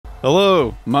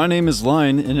Hello, my name is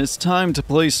Lion, and it's time to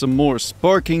play some more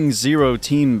Sparking Zero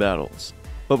team battles.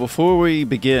 But before we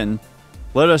begin,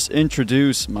 let us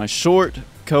introduce my short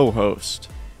co-host.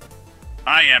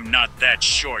 I am not that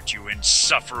short, you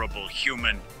insufferable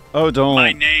human. Oh, don't.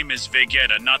 My name is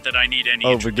Vegeta, not that I need any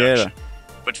introduction.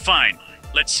 Vegeta. But fine,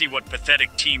 let's see what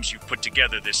pathetic teams you've put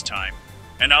together this time.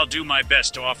 And I'll do my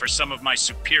best to offer some of my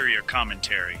superior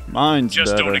commentary. Mine's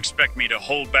Just better. don't expect me to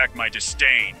hold back my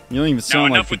disdain. You don't even Now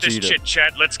sound enough like with this Vegeta.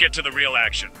 chit-chat, let's get to the real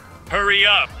action. Hurry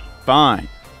up! Fine.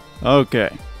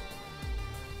 Okay.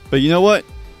 But you know what?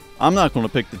 I'm not going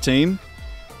to pick the team.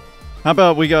 How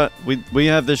about we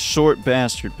have this short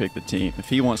bastard pick the team if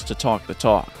he wants to talk the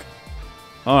talk.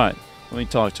 Alright, let me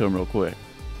talk to him real quick.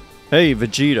 Hey,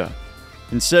 Vegeta.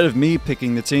 Instead of me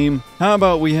picking the team, how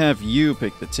about we have you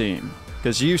pick the team?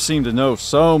 Because you seem to know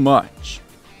so much.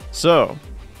 So,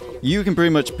 you can pretty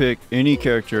much pick any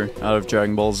character out of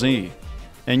Dragon Ball Z.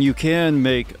 And you can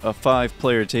make a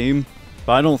 5-player team,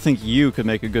 but I don't think you could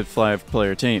make a good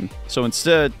 5-player team. So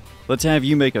instead, let's have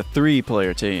you make a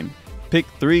 3-player team. Pick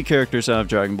 3 characters out of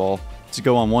Dragon Ball to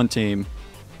go on one team.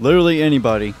 Literally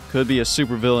anybody. Could be a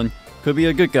supervillain, could be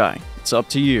a good guy. It's up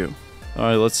to you.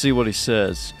 Alright, let's see what he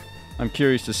says. I'm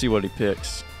curious to see what he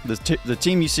picks. The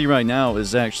team you see right now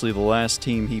is actually the last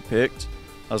team he picked.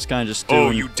 I was kind of just doing...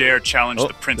 Oh, you dare challenge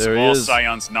the Prince of all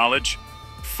Saiyans' knowledge?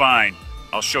 Fine,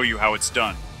 I'll show you how it's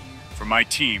done. For my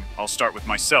team, I'll start with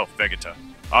myself, Vegeta.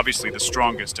 Obviously the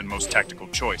strongest and most tactical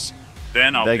choice.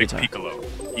 Then I'll pick Piccolo.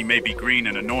 He may be green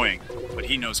and annoying, but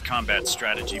he knows combat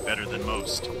strategy better than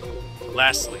most.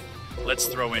 Lastly, let's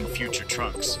throw in future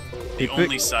Trunks. The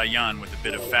only Saiyan with a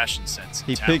bit of fashion sense.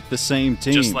 He picked the same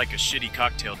team. Just like a shitty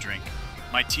cocktail drink.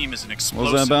 My team is an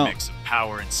explosive mix of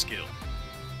power and skill.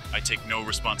 I take no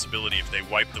responsibility if they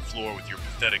wipe the floor with your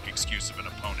pathetic excuse of an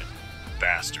opponent.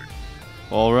 Bastard.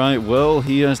 Alright, well,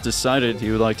 he has decided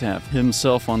he would like to have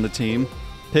himself on the team,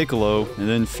 Piccolo, and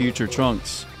then future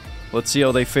Trunks. Let's see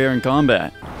how they fare in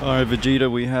combat. Alright,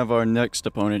 Vegeta, we have our next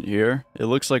opponent here. It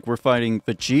looks like we're fighting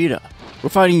Vegeta. We're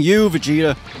fighting you,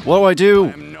 Vegeta! What do I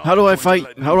do? How do I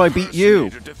fight? How do I beat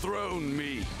you?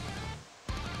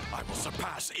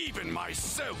 Surpass even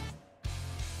myself.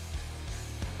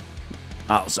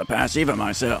 I'll surpass even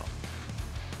myself.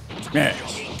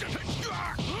 Yes.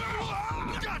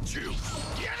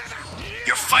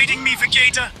 You're fighting me,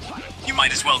 Vegeta? You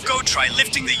might as well go try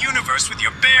lifting the universe with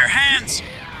your bare hands.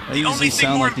 The only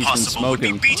thing more impossible would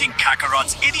be beating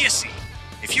Kakarot's idiocy.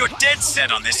 If you're dead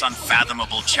set on this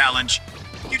unfathomable challenge,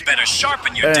 you'd better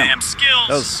sharpen your damn skills.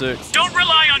 That was sick. Don't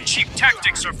rely on cheap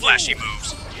tactics or flashy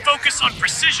moves. Focus on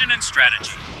precision and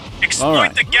strategy.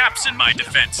 Exploit the gaps in my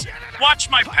defense. Watch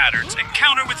my patterns and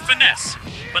counter with finesse.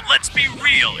 But let's be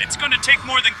real, it's going to take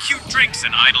more than cute drinks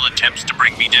and idle attempts to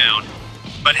bring me down.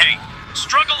 But hey,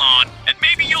 struggle on, and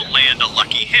maybe you'll land a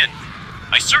lucky hit.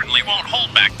 I certainly won't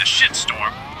hold back the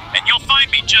shitstorm, and you'll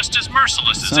find me just as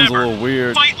merciless as ever. Sounds a little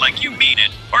weird. Fight like you mean it,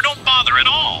 or don't bother at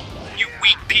all, you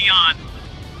weak peon.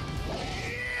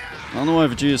 I don't know why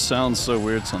Vegeta sounds so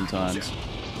weird sometimes.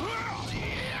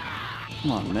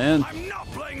 Come on, man. I'm not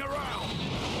playing around.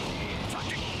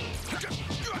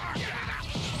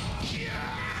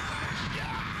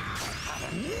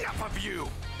 Enough of you.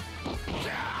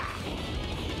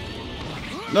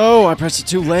 No, I pressed it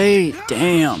too late.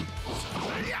 Damn.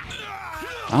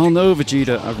 I don't know,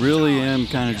 Vegeta. I really am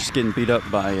kind of just getting beat up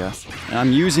by you. And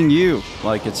I'm using you.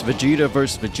 Like, it's Vegeta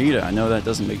versus Vegeta. I know that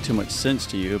doesn't make too much sense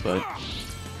to you, but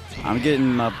I'm getting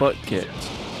my butt kicked.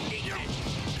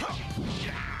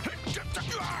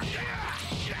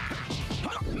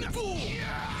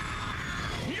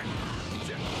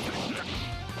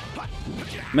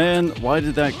 Man, why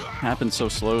did that happen so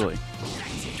slowly?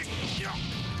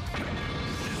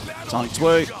 Sonic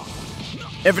Sway!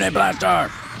 Infinite Blaster!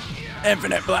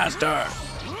 Infinite Blaster!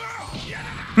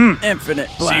 Infinite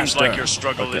Blaster! Seems like your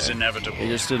struggle is inevitable. They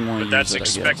just didn't want to but use that's it,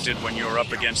 expected when you're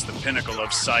up against the pinnacle of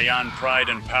Saiyan pride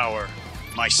and power,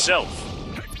 myself.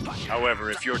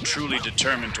 However, if you're truly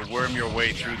determined to worm your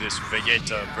way through this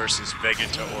Vegeta versus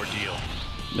Vegeta ordeal,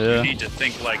 you need to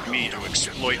think like me to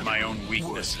exploit my own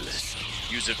weaknesses.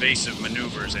 Use evasive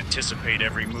maneuvers, anticipate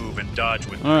every move, and dodge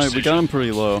with precision. Alright, we got him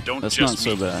pretty low. Don't That's just not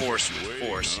so meet bad. force with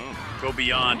force. Go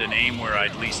beyond and aim where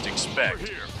I'd least expect.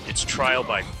 It's trial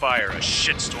by fire, a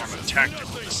shitstorm of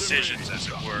tactical decisions, as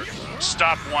it were.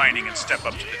 Stop whining and step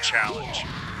up to the challenge.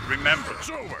 Remember,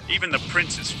 even the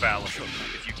Prince is fallible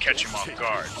if you catch him off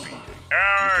guard.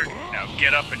 Arrgh! Now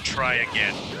get up and try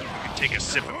again. You can take a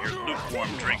sip of your lukewarm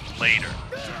drink later.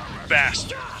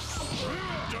 Bastard.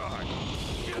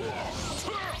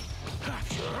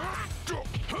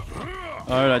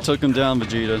 Alright, I took him down,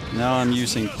 Vegeta. Now I'm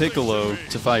using Piccolo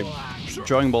to fight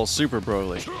Dragon Ball Super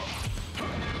Broly.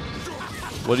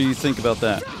 What do you think about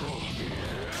that?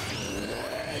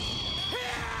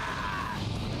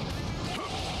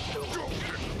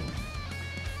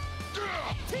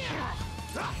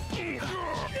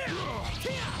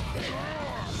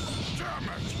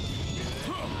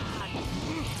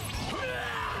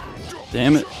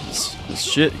 Damn it, this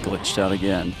shit glitched out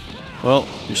again. Well,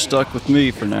 you're stuck with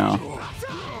me for now.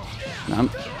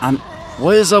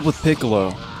 What is up with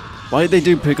Piccolo? Why did they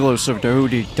do Piccolo so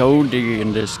dirty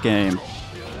in this game?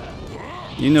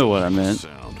 You know what I meant.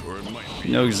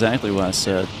 You know exactly what I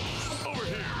said.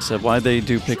 I said, why did they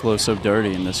do Piccolo so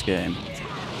dirty in this game?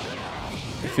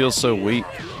 He feels so weak.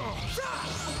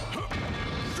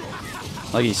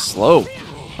 Like he's slow.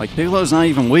 Like Piccolo's not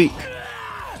even weak.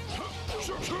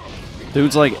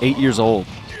 Dude's like 8 years old.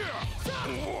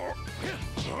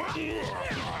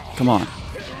 Come on.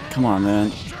 Come on,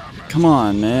 man. Come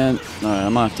on, man. Alright,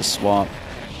 I'm gonna have to swap.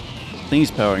 I think he's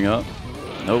powering up.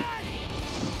 Nope.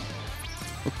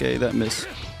 Okay, that missed.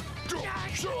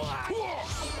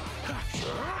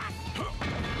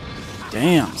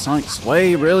 Damn, Sonic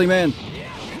Sway, really, man?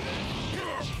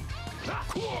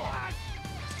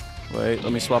 Wait,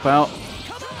 let me swap out.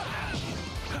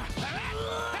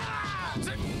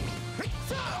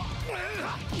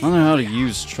 I don't know how to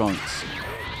use Trunks.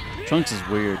 Trunks is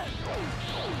weird.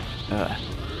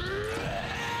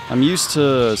 I'm used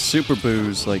to Super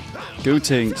Boo's, like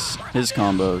Gooteng's, his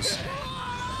combos.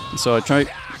 And so I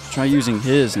try using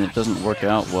his and it doesn't work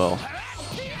out well.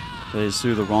 They just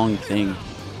do the wrong thing.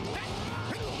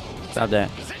 Stop that.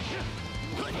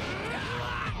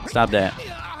 Stop that.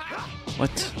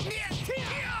 What?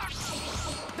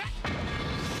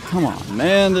 Come on,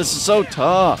 man, this is so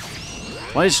tough.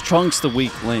 Why is Trunks the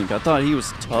weak link? I thought he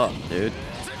was tough, dude.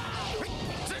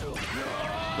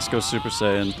 Let's go Super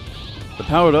Saiyan. The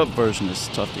powered up version is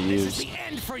tough to use.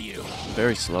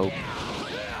 Very slow.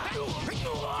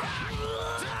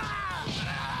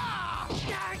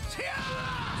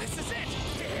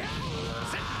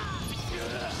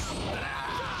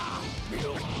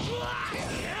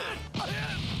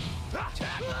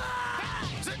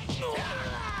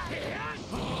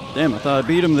 Damn, I thought I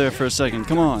beat him there for a second.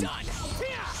 Come on.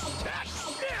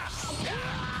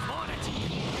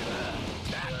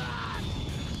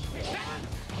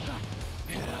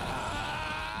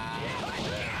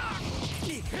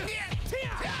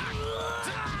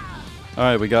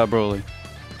 Alright, we got Broly.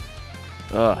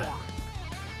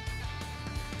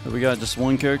 We got just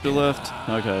one character left?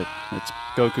 Okay, it's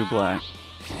Goku Black.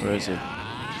 Where is he?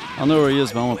 I don't know where he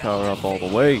is, but I'm gonna power up all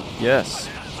the way. Yes.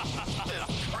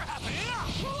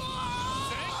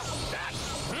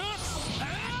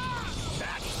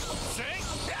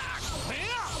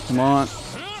 Come on.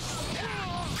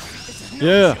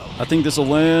 Yeah, I think this will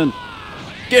land.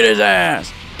 Get his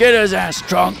ass! Get his ass,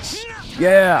 Trunks!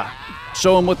 Yeah!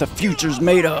 Show him what the future's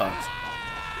made of.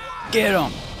 Get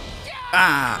him!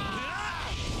 Ah!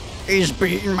 He's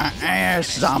beating my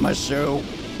ass, Zamasu.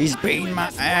 He's beating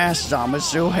my ass,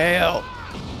 Zamasu. Help!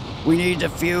 We need the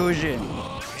fusion.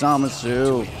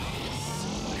 Zamasu.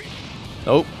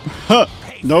 Nope.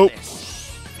 Nope.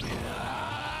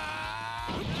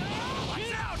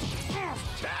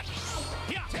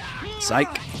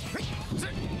 Psych.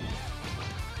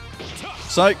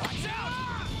 Psych.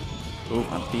 Oh,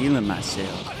 I'm feeling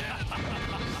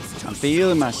myself. I'm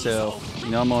feeling myself.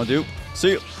 You know what I'm gonna do?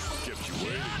 See ya.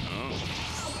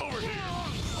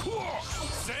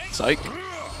 Psych.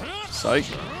 Psych.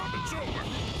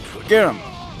 Get him.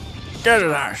 Get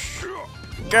his ass.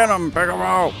 Get him,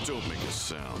 Piccolo.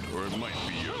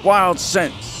 Wild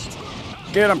sense.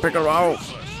 Get him, Piccolo.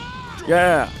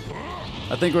 Yeah.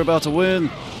 I think we're about to win.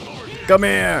 Come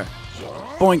here.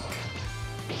 Boink.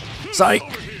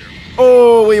 Psych.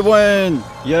 Oh, we win.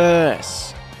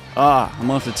 Yes. I'm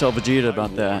gonna have to tell Vegeta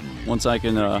about that once I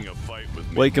can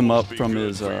wake him up from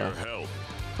his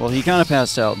well, he kind of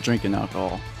passed out drinking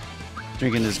alcohol,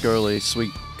 drinking his girly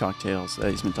sweet cocktails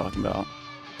that he's been talking about.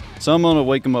 So I'm gonna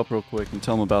wake him up real quick and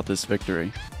tell him about this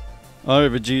victory.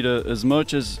 Alright, Vegeta, as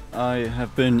much as I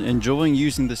have been enjoying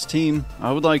using this team,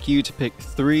 I would like you to pick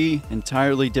 3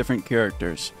 entirely different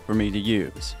characters for me to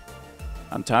use.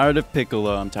 I'm tired of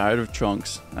Piccolo, I'm tired of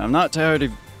Trunks, I'm not tired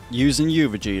of using you,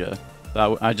 Vegeta,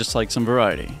 but I just like some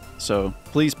variety. So,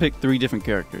 please pick 3 different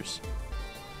characters.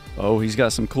 Oh, he's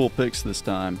got some cool picks this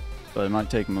time, but it might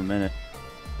take him a minute.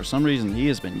 For some reason, he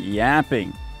has been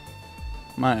yapping.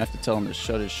 Might have to tell him to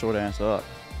shut his short ass up.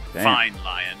 Damn. Fine,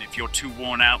 Lion, if you're too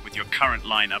worn out with your current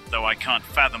lineup, though I can't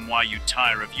fathom why you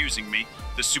tire of using me,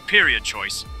 the superior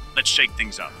choice, let's shake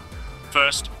things up.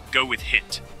 First, Go with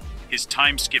Hit. His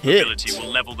time skip Hit? ability will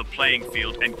level the playing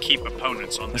field and keep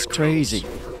opponents on That's their crazy.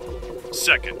 toes.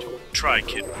 Second, try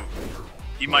Kid Buu.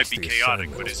 He might be chaotic,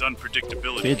 but his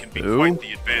unpredictability Kid can be Buu? quite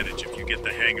the advantage if you get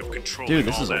the hang of controlling Dude,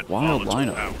 this all is a that wild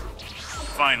volatile lineup. power.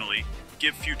 Finally,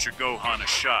 give Future Gohan a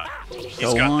shot. He's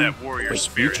got Gohan? that warrior Wait,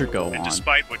 spirit, Future Gohan. and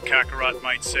despite what Kakarot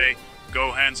might say,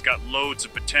 Gohan's got loads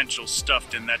of potential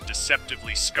stuffed in that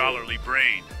deceptively scholarly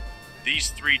brain.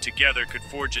 These three together could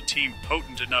forge a team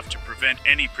potent enough to prevent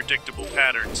any predictable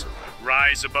patterns,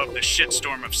 rise above the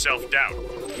shitstorm of self-doubt,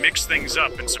 mix things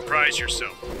up and surprise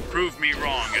yourself, prove me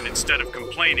wrong, and instead of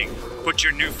complaining, put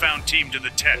your newfound team to the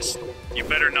test. You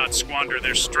better not squander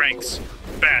their strengths,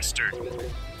 bastard.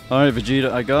 Alright,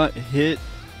 Vegeta, I got Hit,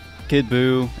 Kid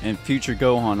Buu, and Future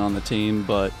Gohan on the team,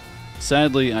 but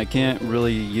sadly I can't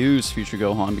really use Future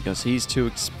Gohan because he's too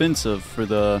expensive for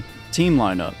the team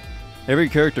lineup. Every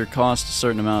character costs a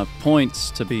certain amount of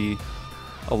points to be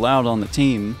allowed on the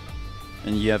team,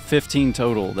 and you have 15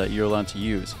 total that you're allowed to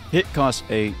use. Hit costs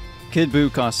 8, Kid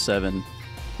Buu costs 7,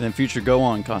 then Future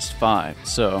Gohan costs 5,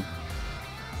 so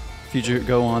Future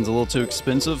Gohan's a little too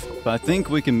expensive, but I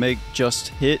think we can make just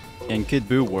Hit and Kid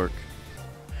Buu work.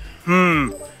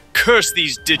 Curse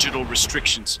these digital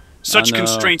restrictions. Such I know.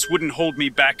 constraints wouldn't hold me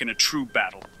back in a true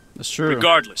battle. That's true.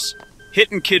 Regardless, Hit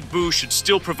and Kid Buu should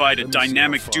still provide a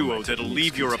dynamic duo that'll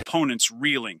leave your opponents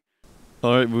reeling.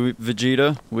 Alright,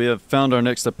 Vegeta, we have found our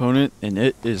next opponent, and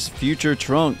it is Future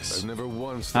Trunks.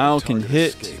 How can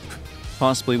Hit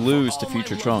possibly lose to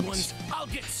Future Trunks? I'll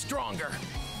get stronger.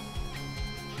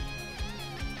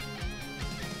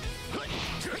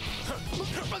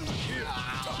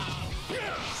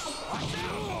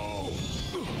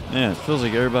 Man, it feels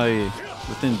like everybody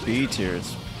within B tier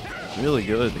is really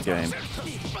good at the game.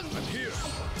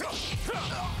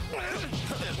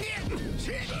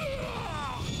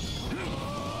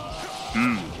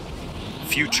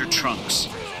 Future Trunks,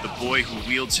 the boy who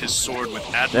wields his sword with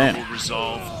admirable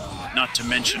resolve, not to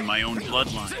mention my own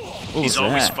bloodline. He's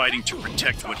always fighting to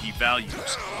protect what he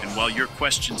values, and while your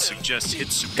question suggests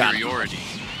Hit's superiority,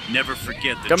 never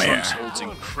forget that Trunks holds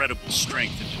incredible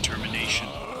strength and determination.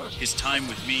 His time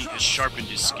with me has sharpened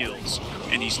his skills,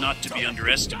 and he's not to be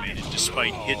underestimated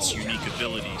despite Hit's unique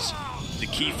abilities. The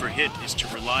key for Hit is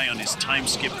to rely on his time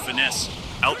skip finesse,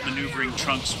 outmaneuvering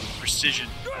Trunks with precision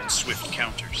and swift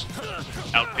counters.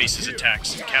 Outpace his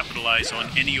attacks and capitalize on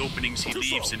any openings he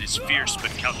leaves in his fierce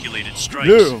but calculated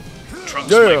strikes.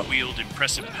 Trunks might wield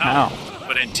impressive power,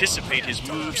 but anticipate his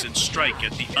moves and strike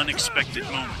at the unexpected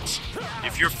moments.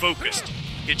 If you're focused,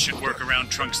 Hit should work around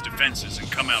Trunks' defenses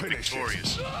and come out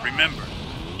victorious. Remember,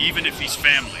 even if he's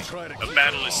family, a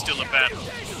battle is still a battle.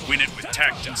 Win it with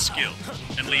tact and skill,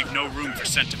 and leave no room for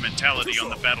sentimentality on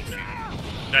the battlefield.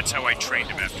 That's how I trained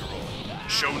him after all.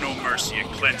 Show no mercy and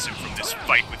cleanse him from this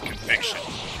fight with conviction,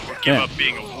 or give up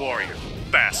being a warrior,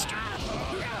 bastard.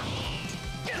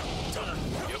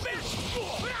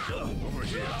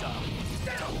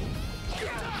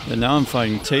 And now I'm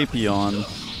fighting Tapion.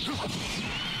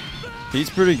 He's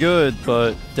pretty good,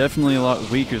 but definitely a lot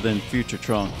weaker than Future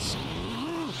Trunks.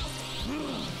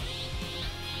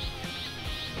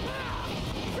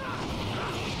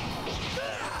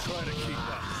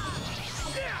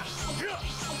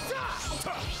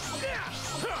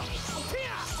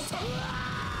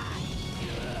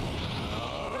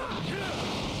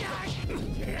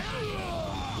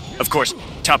 Of course,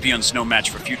 Tapion's no match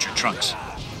for Future Trunks.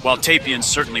 While Tapion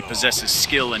certainly possesses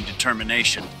skill and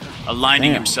determination,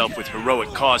 aligning himself with heroic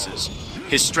causes,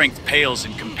 his strength pales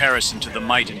in comparison to the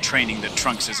might and training that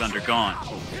Trunks has undergone.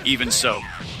 Even so,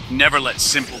 never let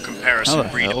simple comparison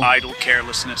breed idle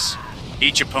carelessness.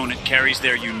 Each opponent carries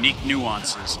their unique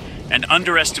nuances, and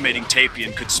underestimating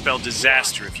Tapion could spell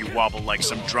disaster if you wobble like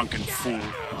some drunken fool.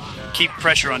 Keep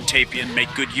pressure on Tapion,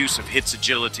 make good use of Hit's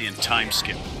agility and time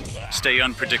skip. Stay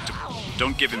unpredictable.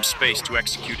 Don't give him space to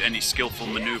execute any skillful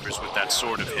maneuvers with that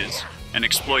sword of his, and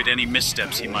exploit any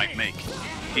missteps he might make.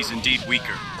 He's indeed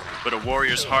weaker, but a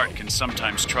warrior's heart can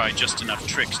sometimes try just enough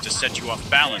tricks to set you off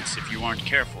balance if you aren't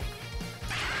careful.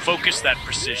 Focus that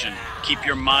precision, keep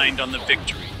your mind on the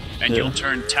victory, and you'll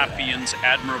turn Tapion's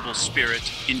admirable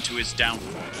spirit into his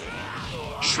downfall.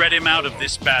 Shred him out of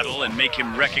this battle and make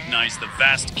him recognize the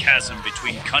vast chasm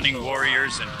between cunning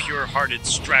warriors and pure-hearted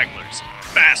stragglers.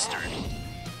 Bastard!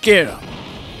 Get him!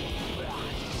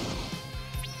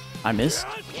 I missed?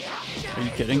 Are you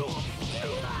kidding?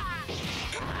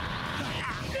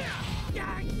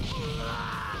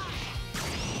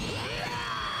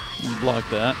 You blocked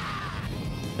that.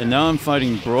 And now I'm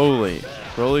fighting Broly.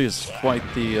 Broly is quite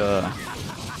the,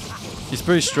 he's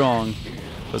pretty strong.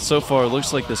 But so far, it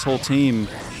looks like this whole team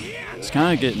is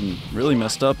kind of getting really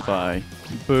messed up by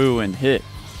Boo and Hit.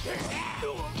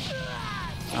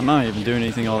 I'm not even doing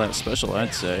anything all that special,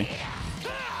 I'd say.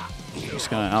 Just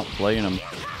kind of outplaying him.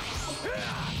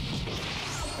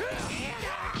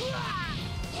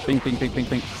 Ping, ping, ping, ping,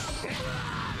 ping.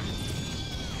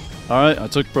 Alright, I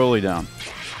took Broly down.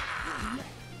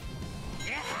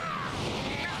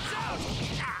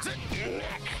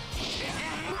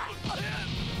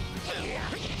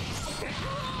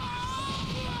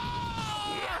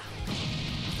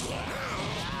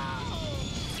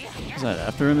 Is that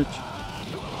after image?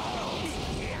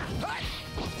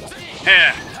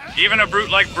 Yeah, even a brute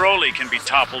like Broly can be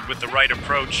toppled with the right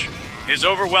approach. His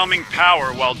overwhelming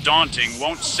power, while daunting,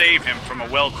 won't save him from a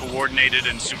well-coordinated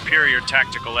and superior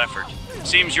tactical effort.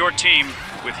 Seems your team,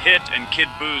 with Hit and Kid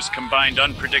Boo's combined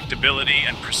unpredictability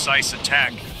and precise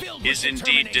attack, is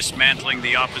indeed dismantling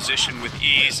the opposition with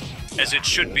ease, as it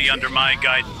should be under my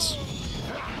guidance.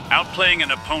 Outplaying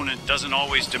an opponent doesn't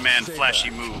always demand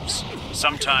flashy moves.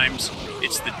 Sometimes,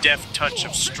 it's the deft touch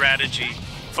of strategy,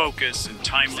 focus, and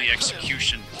timely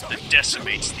execution that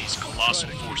decimates these colossal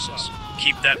forces.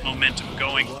 Keep that momentum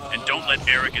going, and don't let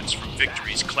arrogance from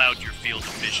victories cloud your field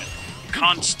of vision.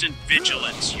 Constant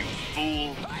vigilance, you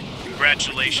fool.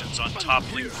 Congratulations on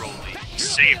toppling Broly.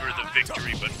 Savor the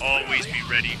victory, but always be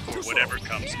ready for whatever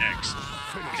comes next.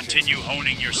 Continue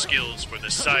honing your skills, for the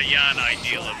Saiyan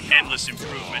ideal of endless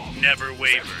improvement never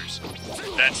wavers.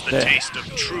 That's the taste of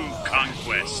true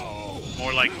conquest.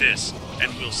 More like this,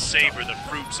 and we'll savor the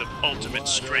fruits of ultimate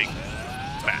strength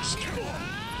faster.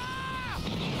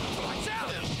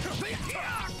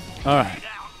 Alright.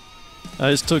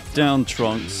 I just took down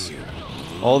Trunks.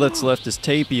 All that's left is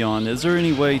Tapion. Is there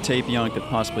any way Tapion could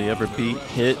possibly ever beat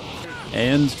Hit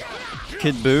and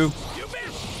Kid Boo?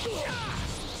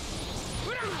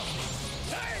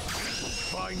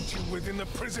 Find you within the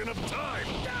prison of time.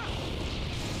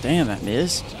 Damn, I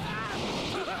missed.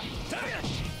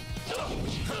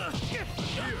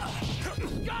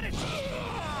 Got it.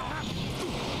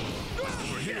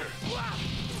 We're here.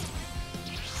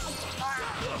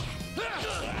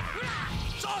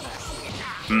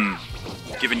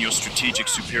 Given your strategic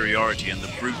superiority and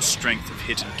the brute strength of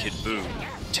Hit and Kid Boo,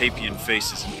 Tapion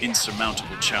faces an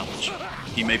insurmountable challenge.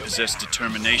 He may possess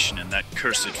determination and that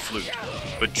cursed flute,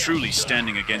 but truly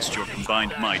standing against your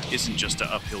combined might isn't just an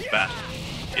uphill battle.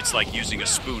 It's like using a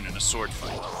spoon in a sword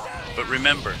fight. But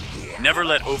remember, never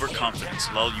let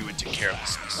overconfidence lull you into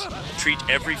carelessness. Treat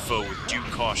every foe with due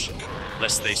caution,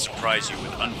 lest they surprise you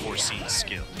with unforeseen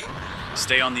skill.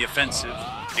 Stay on the offensive,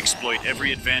 exploit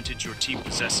every advantage your team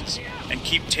possesses, and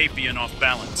keep Tapion off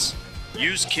balance.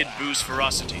 Use Kid Boo's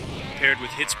ferocity, paired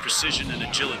with Hit's precision and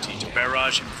agility, to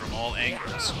barrage him from all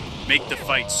angles. Make the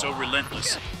fight so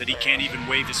relentless that he can't even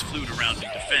wave his flute around in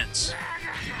defense.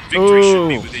 Victory should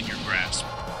be within your grasp.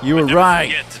 You were But right.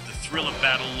 never forget that the thrill of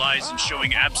battle lies in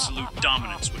showing absolute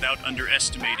dominance without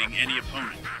underestimating any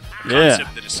opponent. A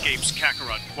concept that escapes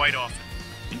Kakarot quite often.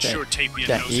 Ensure Tapion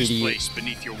knows his place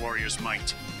beneath your warrior's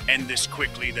might. End this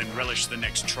quickly, then relish the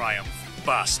next triumph.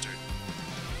 Bastard.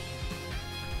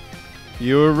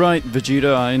 You were right,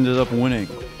 Vegeta. I ended up winning.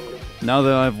 Now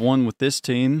that I've won with this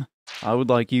team, I would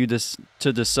like you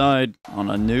to decide on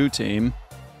a new team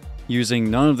using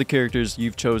none of the characters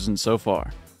you've chosen so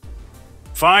far.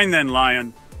 Fine then,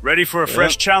 Lion. Ready for a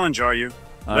fresh challenge, are you?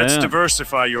 Let's am.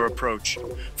 diversify your approach.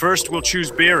 First, we'll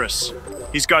choose Beerus.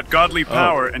 He's got godly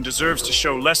power and deserves to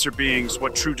show lesser beings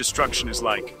what true destruction is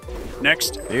like.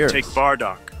 Next, take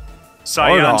Bardock.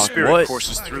 Saiyan spirit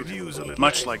courses through him,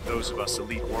 much like those of us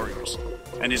elite warriors,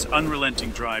 and his unrelenting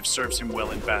drive serves him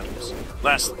well in battles.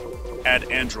 Lastly, add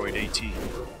Android 18.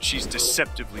 She's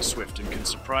deceptively swift and can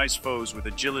surprise foes with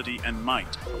agility and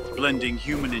might, blending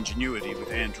human ingenuity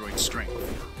with android strength.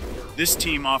 This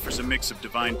team offers a mix of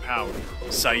divine power,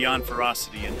 Saiyan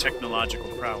ferocity, and technological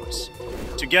prowess.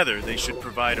 Together, they should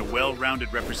provide a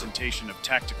well-rounded representation of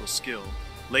tactical skill,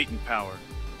 latent power,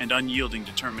 and unyielding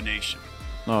determination.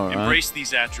 All right. Embrace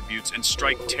these attributes and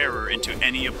strike terror into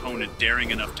any opponent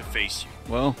daring enough to face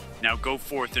you. Well, now go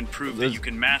forth and prove that you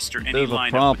can master any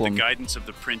lineup with the guidance of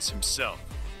the prince himself.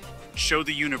 Show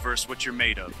the universe what you're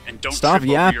made of, and don't trip over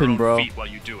your own feet while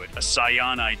you do it. A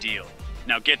Saiyan ideal.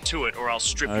 Now get to it, or I'll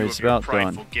strip you of your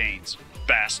prideful gains.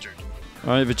 Bastard.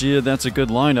 Alright, Vegeta, that's a good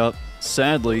lineup.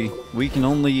 Sadly, we can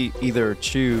only either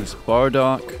choose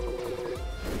Bardock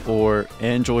or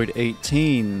Android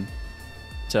 18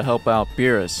 to help out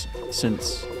Beerus,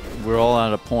 since we're all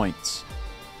out of points.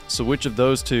 So which of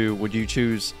those two would you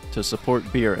choose to support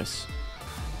Beerus?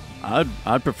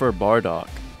 I'd prefer Bardock,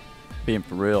 being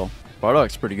for real.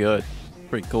 Bardock's pretty good.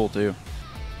 Pretty cool, too.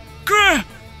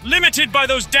 Limited by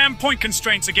those damn point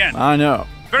constraints again. I know.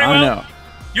 Very I well. know.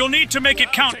 You'll need to make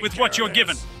it count with what you're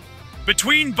given.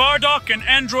 Between Bardock and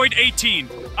Android 18,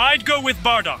 I'd go with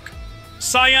Bardock.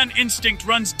 Scion instinct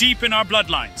runs deep in our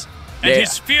bloodlines, and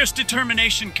his fierce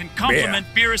determination can complement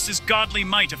Beerus's godly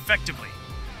might effectively.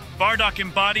 Bardock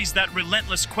embodies that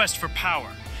relentless quest for power,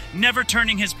 never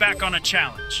turning his back on a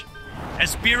challenge.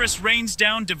 As Beerus rains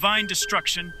down divine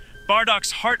destruction,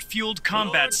 Bardock's heart-fueled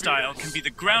combat style can be the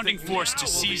grounding force to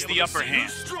seize the upper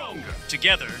hand.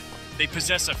 Together, they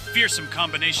possess a fearsome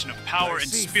combination of power and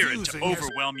spirit to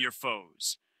overwhelm your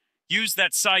foes. Use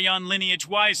that Scion lineage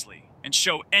wisely, and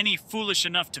show any foolish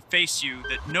enough to face you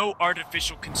that no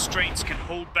artificial constraints can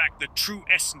hold back the true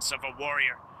essence of a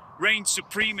warrior. Reign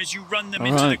supreme as you run them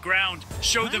into the ground.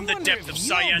 Show them the depth of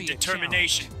Scion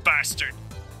determination, bastard.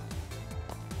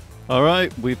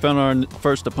 Alright, we found our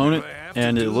first opponent,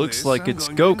 and it looks like it's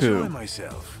Goku.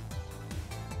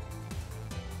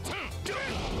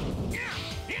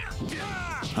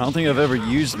 I don't think I've ever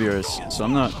used Beerus, so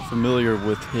I'm not familiar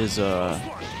with his, how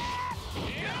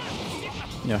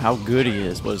good he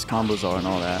is, what his combos are and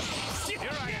all that.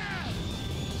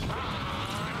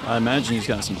 I imagine he's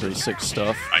got some pretty sick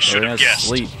stuff. I should have guessed.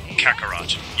 Sleep.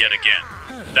 Kakarot, yet again.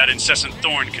 That incessant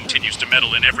thorn continues to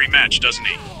meddle in every match, doesn't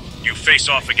he? You face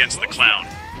off against the clown,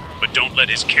 but don't let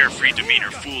his carefree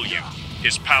demeanor fool you.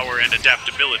 His power and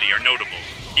adaptability are notable,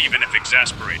 even if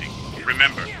exasperating.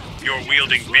 Remember, you're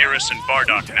wielding Beerus and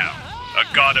Bardock now,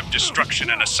 a god of destruction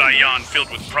and a Scion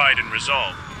filled with pride and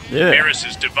resolve. Yeah.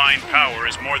 Beerus's divine power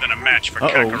is more than a match for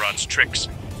Kakarot's tricks.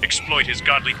 Exploit his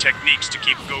godly techniques to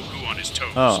keep Goku on his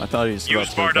toes. Oh, I thought he was about Use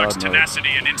to go Bardock's God mode. tenacity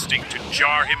and instinct to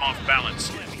jar him off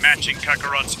balance, matching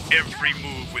Kakarot's every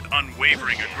move with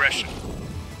unwavering aggression.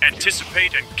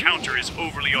 Anticipate and counter his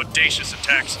overly audacious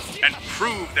attacks, and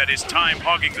prove that his time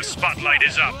hogging the spotlight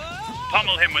is up.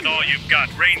 Pummel him with all you've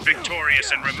got, reign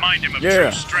victorious, and remind him of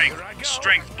true strength.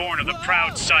 Strength born of the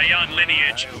proud Scion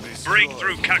lineage. Break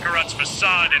through Kakarot's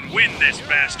facade and win this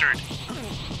bastard.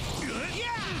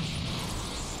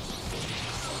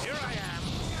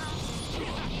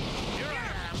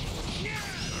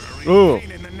 Ooh.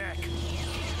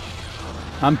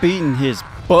 I'm beating his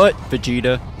butt,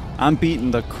 Vegeta. I'm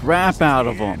beating the crap out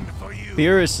of him.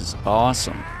 Beerus is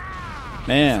awesome.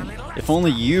 Man, if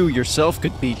only you yourself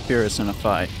could beat Beerus in a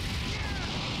fight.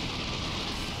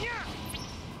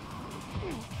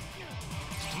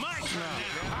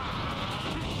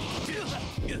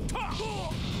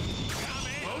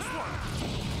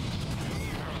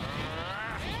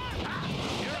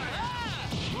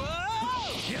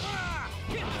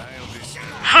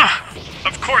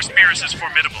 Of course Beerus is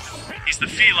formidable. He's the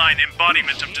feline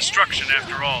embodiment of destruction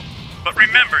after all. But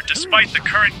remember, despite the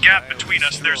current gap between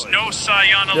us, there's no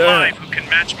Scion alive who can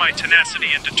match my tenacity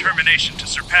and determination to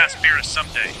surpass Beerus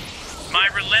someday. My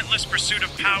relentless pursuit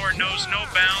of power knows no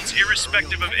bounds,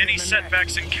 irrespective of any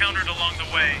setbacks encountered along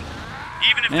the way.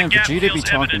 Even if the gap feels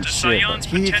evident, a Scion's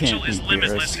potential is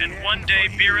limitless, and one day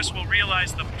Beerus will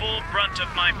realize the full brunt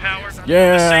of my power.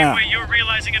 The same way you're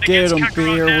realizing it against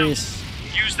Kakarot now.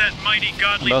 Use that mighty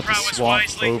godly prowess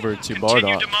wisely. Over to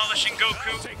Continue Bardock. demolishing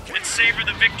Goku and savor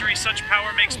the victory such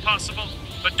power makes possible.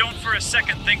 But don't for a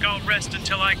second think I'll rest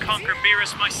until I conquer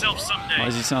Beerus myself someday. Why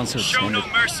does he sound so Show timid? no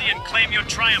mercy and claim your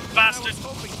triumph, bastard.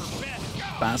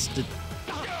 Bastard.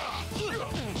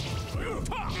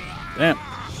 Damn.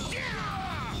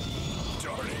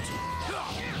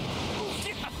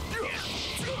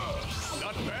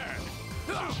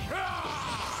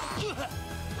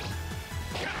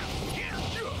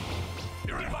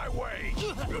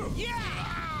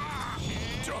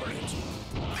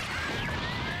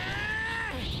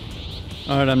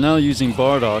 Alright, I'm now using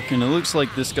Bardock, and it looks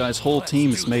like this guy's whole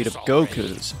team is made of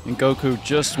Gokus. And Goku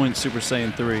just went Super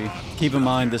Saiyan 3. Keep in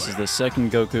mind, this is the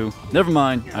second Goku. Never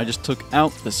mind, I just took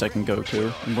out the second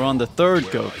Goku, and we're on the third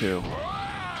Goku.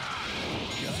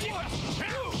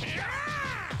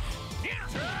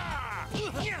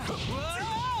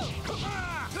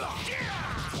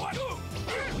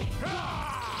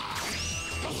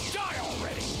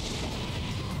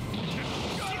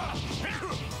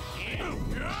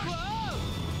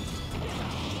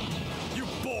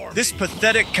 This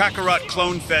pathetic Kakarot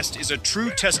clone fest is a true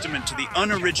testament to the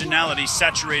unoriginality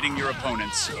saturating your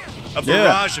opponents. A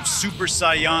barrage of Super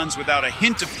Saiyans without a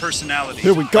hint of personality.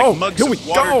 Here we go. Like mugs of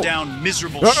watered-down,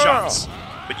 miserable shots.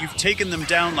 But you've taken them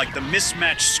down like the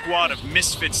mismatched squad of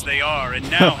misfits they are, and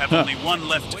now have only one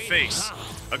left to face.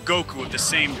 A Goku of the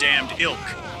same damned ilk.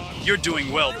 You're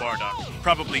doing well, Bardock.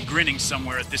 Probably grinning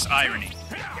somewhere at this irony.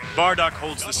 Bardock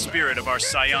holds the spirit of our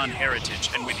Scion heritage,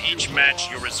 and with each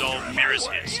match, your resolve mirrors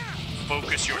his.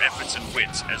 Focus your efforts and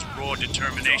wits, as raw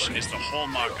determination is the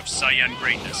hallmark of Saiyan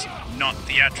greatness, not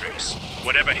theatrics.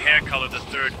 Whatever hair color the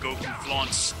third Goku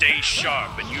flaunts, stay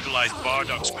sharp and utilize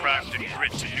Bardock's craft and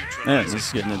grit to neutralize this is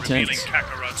it, getting revealing intense.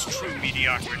 Kakarot's true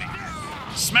mediocrity.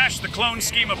 Smash the clone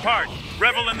scheme apart,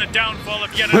 revel in the downfall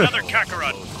of yet another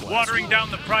Kakarot, watering down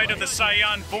the pride of the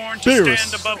Saiyan born to Beerus.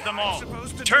 stand above them all.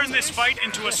 Turn this fight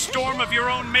into a storm of your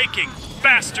own making,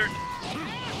 bastard!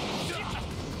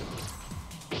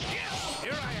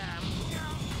 Here I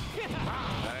am.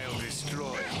 I'll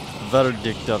destroy.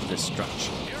 Verdict of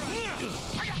destruction.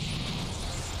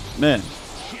 Man.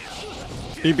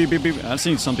 Beep, beep, beep, beep. I've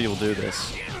seen some people do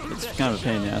this. It's kind of a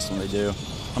pain in the ass when they do.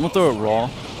 I'm gonna throw it raw.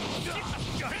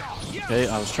 Okay,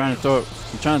 I'm trying to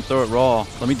throw it raw.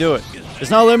 Let me do it.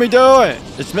 It's not letting me do it!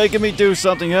 It's making me do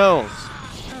something else.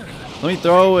 Let me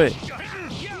throw it.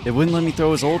 It wouldn't let me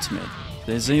throw his ultimate.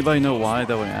 Does anybody know why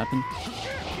that would happen?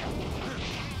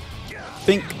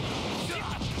 Think.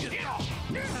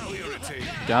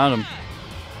 Got him.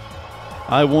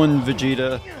 I won,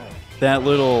 Vegeta. That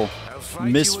little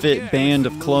misfit band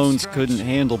of clones couldn't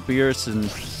handle Beerus and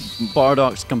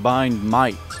Bardock's combined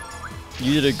might.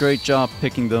 You did a great job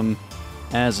picking them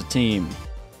as a team.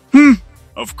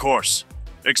 Of course.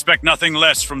 Expect nothing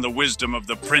less from the wisdom of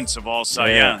the Prince of all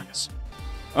Saiyans.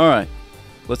 Alright,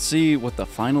 let's see what the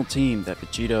final team that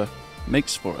Vegeta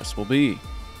makes for us will be.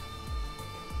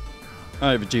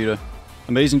 Alright, Vegeta.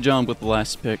 Amazing job with the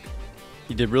last pick.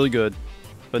 You did really good.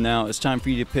 But now it's time for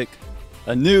you to pick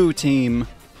a new team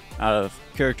out of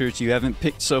characters you haven't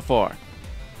picked so far.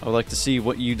 I would like to see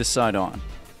what you decide on.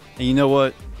 And you know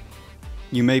what?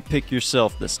 You may pick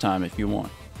yourself this time if you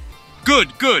want.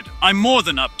 Good, good. I'm more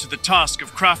than up to the task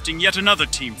of crafting yet another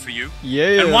team for you.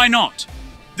 Yeah. And why not?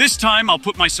 This time I'll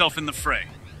put myself in the fray.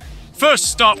 First,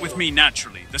 start with me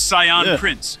naturally, the Saiyan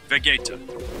Prince, Vegeta.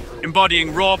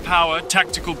 Embodying raw power,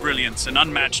 tactical brilliance, and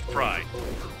unmatched pride.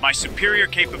 My superior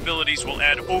capabilities will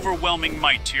add overwhelming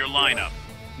might to your lineup.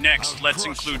 Next, let's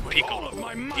include Piccolo.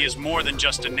 He is more than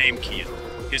just a name key.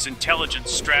 His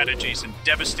intelligence, strategies, and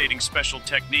devastating special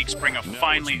techniques bring a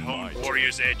finely honed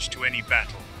warrior's edge to any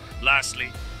battle. Lastly,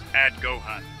 add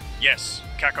Gohan. Yes,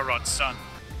 Kakarot's son.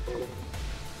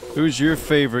 Who's your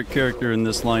favorite character in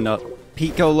this lineup?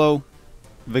 Piccolo,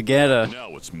 Vegeta,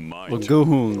 Now it's mine. or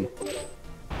Gohan?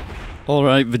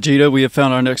 Alright, Vegeta, we have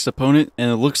found our next opponent,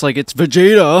 and it looks like it's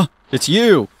Vegeta! It's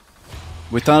you!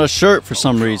 Without a shirt for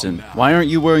some reason. Why aren't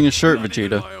you wearing a shirt, Not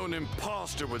even Vegeta? my own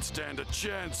imposter would stand a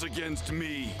chance against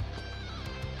me.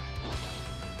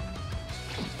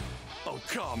 Oh,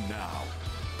 come now.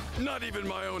 Not even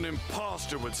my own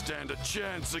imposter would stand a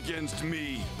chance against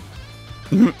me.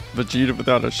 Vegeta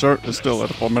without a shirt is still a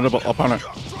formidable opponent.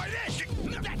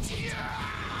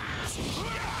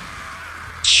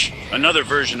 Another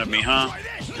version of me, huh?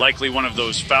 Likely one of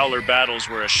those fouler battles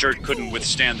where a shirt couldn't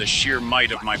withstand the sheer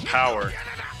might of my power.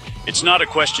 It's not a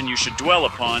question you should dwell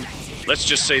upon. Let's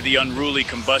just say the unruly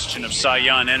combustion of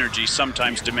Saiyan energy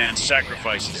sometimes demands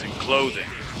sacrifices in clothing.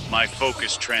 My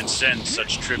focus transcends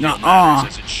such trivial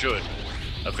matters as it should.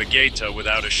 A Vegeta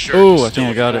without a shirt Ooh, I is think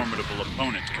I still got a it. formidable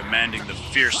opponent, commanding the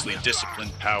fiercely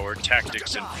disciplined power,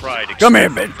 tactics, and pride Come here,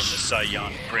 expected bitch. from the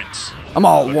Saiyan Prince. I'm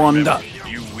all But warmed remember,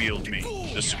 up. You wield me,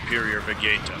 the superior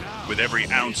Vegeta, with every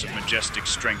ounce of majestic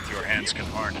strength your hands can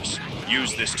harness.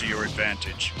 Use this to your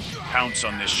advantage. Pounce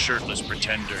on this shirtless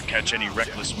pretender, catch any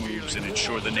reckless moves, and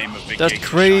ensure the name of Vegeta That's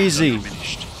crazy. shines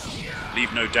undiminished.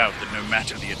 Leave no doubt that no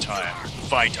matter the attire,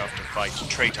 fight after fight,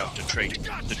 trait after trait,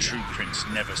 the true prince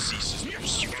never ceases the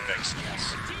pursuit of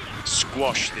excellence.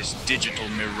 Squash this digital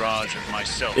mirage of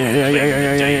myself and claim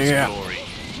the day's glory,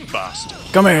 bastard.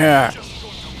 Come here!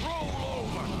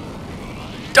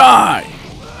 Die!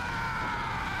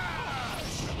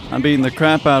 I'm beating the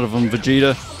crap out of him,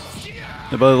 Vegeta.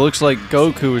 But it looks like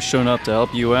Goku has shown up to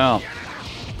help you out.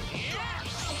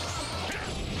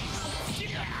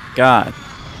 God.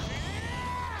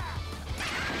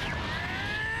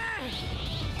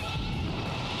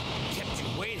 Kept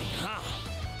you waiting, huh?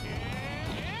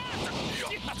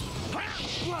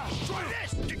 Try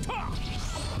this!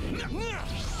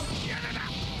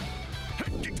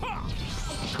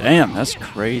 Damn, that's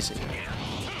crazy.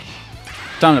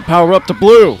 Time to power up to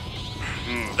blue!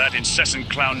 That incessant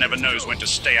clown never knows when to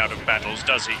stay out of battles,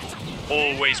 does he?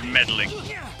 Always meddling.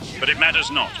 But it matters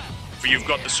not, for you've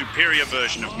got the superior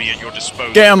version of me at your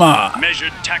disposal. Gamma!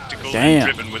 Measured, tactical, Damn.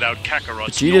 and driven without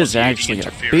Kakarot's Vegeta's nauseating actually a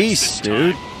interference beast, this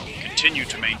time. dude. Continue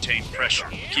to maintain pressure.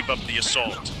 Keep up the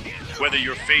assault. Whether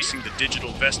you're facing the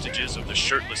digital vestiges of the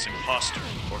shirtless imposter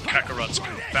or Kakarot's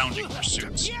confounding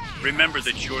pursuits, remember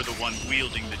that you're the one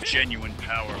wielding the genuine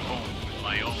power honed with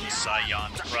my own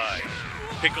Saiyan pride.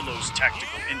 Piccolo's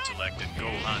tactical intellect and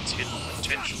Gohan's hidden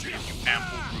potential give you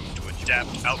ample room to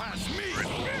adapt, outmaneuver, and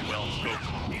overwhelm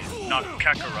Goku. Knock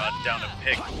Kakarot down a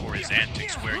peg before his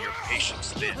antics wear your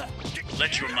patience thin.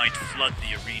 Let your might flood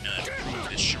the arena and prove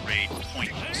this charade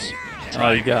pointless.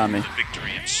 Oh, you got me. The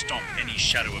victory and stomp any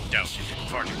shadow of doubt into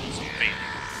particles of failure.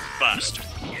 Bastard.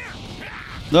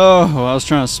 No, I was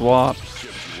trying to swap.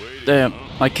 Damn,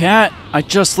 my cat, I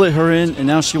just let her in and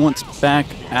now she wants back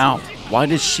out. Why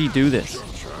did she do this?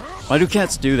 Why do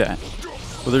cats do that?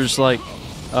 Well, they're just like,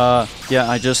 yeah,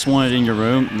 I just wanted in your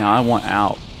room, now I want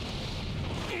out.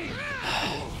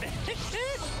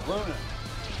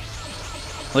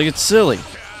 Like, it's silly.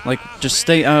 Like, just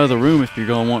stay out of the room if you're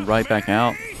gonna want right back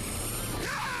out.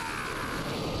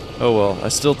 Oh well, I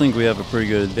still think we have a pretty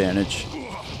good advantage.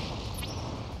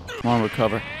 Come on,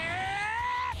 recover.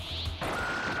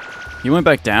 He went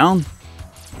back down?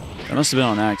 That must have been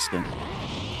on accident.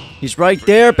 He's right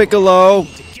there, Piccolo!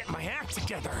 Get my act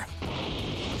together.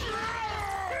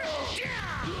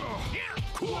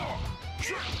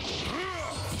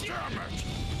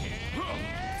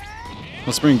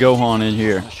 Let's bring Gohan in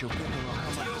here.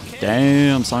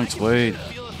 Damn, Sonic Suede.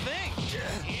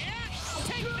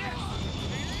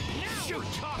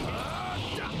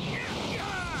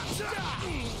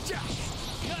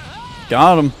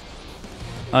 Got him.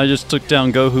 I just took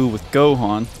down Goku with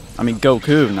Gohan. I mean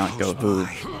Goku, not Goku.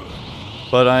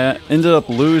 But I ended up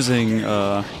losing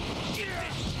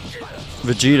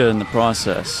Vegeta in the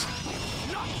process.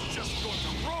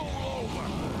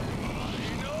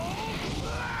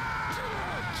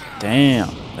 Damn,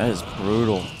 that is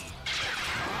brutal.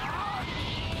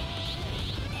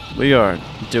 We are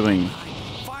doing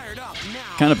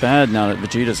kind of bad now that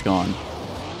Vegeta's gone.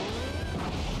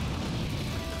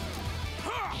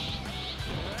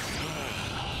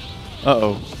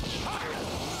 Uh-oh.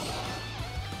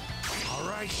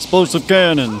 Explosive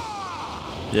cannon!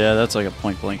 Yeah, that's like a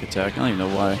point-blank attack. I don't even know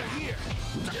why.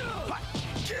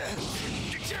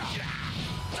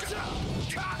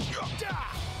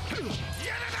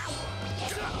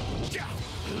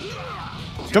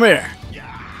 Come here!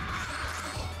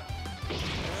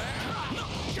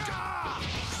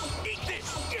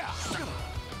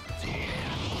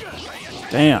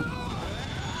 Damn.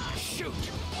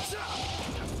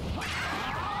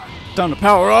 Time to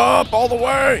power up all the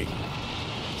way!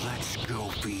 Let's go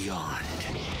beyond.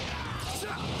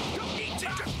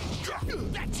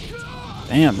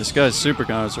 Damn, this guy's super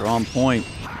guns are on point.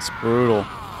 It's brutal.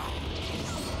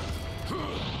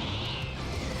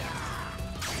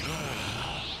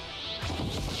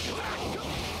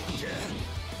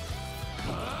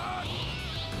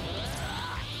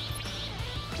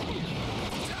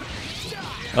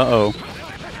 Uh-oh.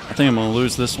 I think I'm gonna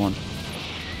lose this one.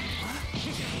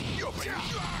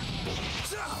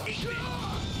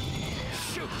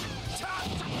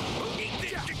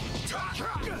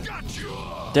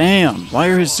 Damn, why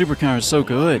are his super counters so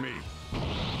good?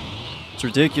 It's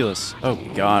ridiculous. Oh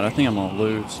god, I think I'm gonna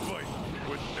lose.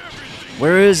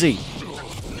 Where is he?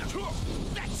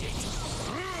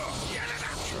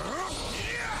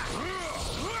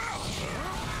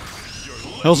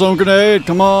 Hellzone grenade,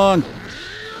 come on!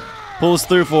 Pull us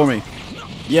through for me.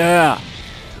 Yeah!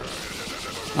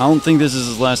 I don't think this is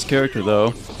his last character though.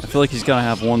 I feel like he's gotta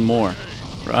have one more,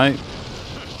 right?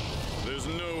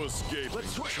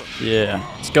 Yeah,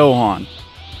 it's Gohan.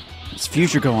 It's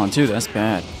future Gohan too, that's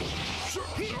bad.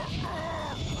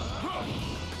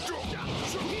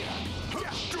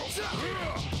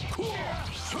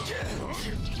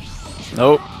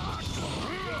 Nope.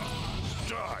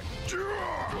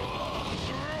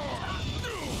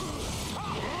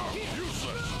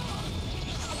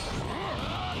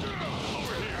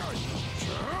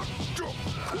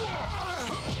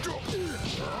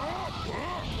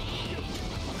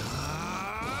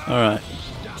 Alright.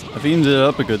 I've evened it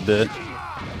up a good bit.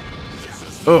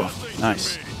 Oh,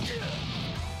 nice.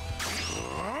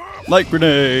 Light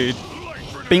grenade!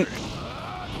 Bink!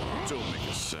 Don't make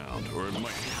a sound or it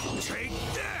might take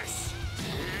this.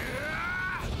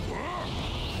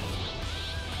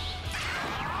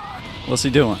 What's he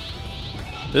doing?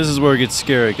 This is where it gets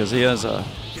scary because he has a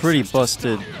pretty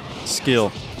busted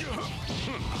skill.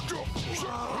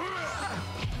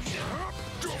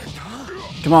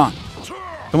 Come on.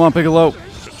 Come on, Piccolo.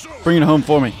 Bring it home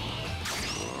for me.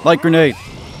 Light grenade.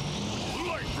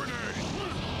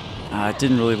 Ah, it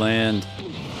didn't really land.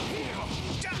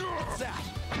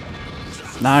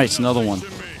 Nice, another one.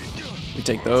 We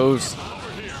take those.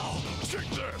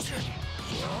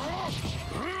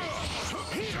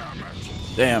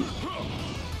 Damn.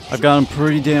 I've got him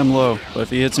pretty damn low, but if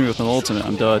he hits me with an ultimate,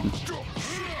 I'm done.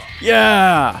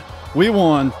 Yeah! We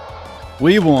won.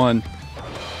 We won.